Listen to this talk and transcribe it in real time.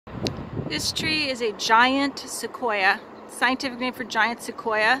This tree is a giant sequoia. Scientific name for giant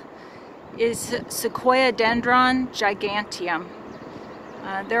sequoia is Sequoiadendron giganteum.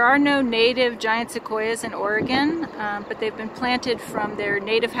 There are no native giant sequoias in Oregon, but they've been planted from their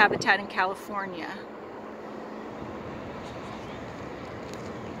native habitat in California.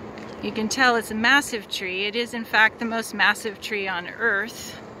 You can tell it's a massive tree. It is in fact the most massive tree on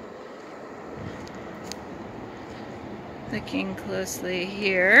Earth. Looking closely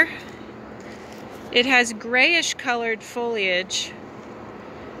here, it has grayish colored foliage,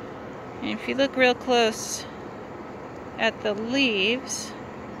 and if you look real close at the leaves,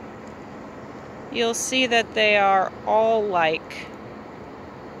 you'll see that they are all like,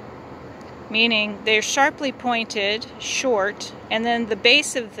 meaning they're sharply pointed, short, and then the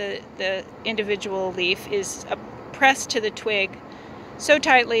base of the individual leaf is pressed to the twig so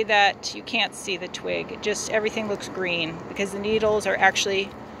tightly that you can't see the twig. Everything looks green because the needles are actually,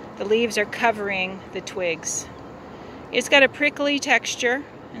 the leaves are covering the twigs. It's got a prickly texture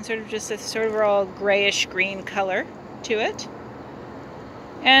and sort of just a sort of all grayish green color to it.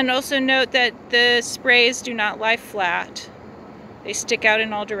 And also note that the sprays do not lie flat. They stick out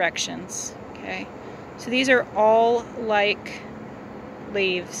in all directions. Okay, so these are all like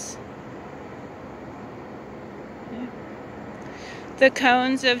leaves. Okay. The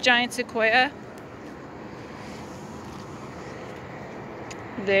cones of giant sequoia,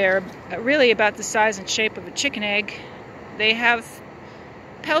 they're really about the size and shape of a chicken egg. They have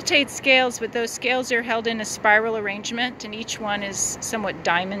peltate scales, but those scales are held in a spiral arrangement, and each one is somewhat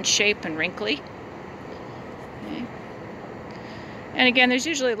diamond shaped and wrinkly. Okay. And again, there's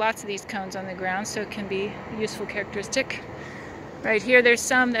usually lots of these cones on the ground, so it can be a useful characteristic. Right here, there's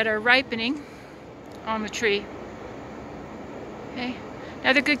some that are ripening on the tree. Okay.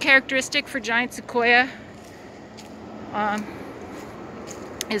 Another good characteristic for giant sequoia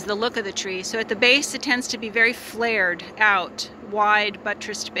is the look of the tree. So at the base, it tends to be very flared out, wide,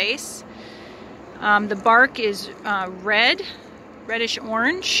 buttressed base. The bark is reddish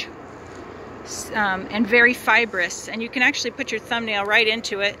orange, and very fibrous. And you can actually put your thumbnail right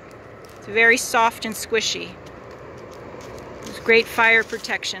into it. It's very soft and squishy. There's great fire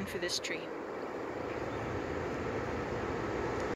protection for this tree.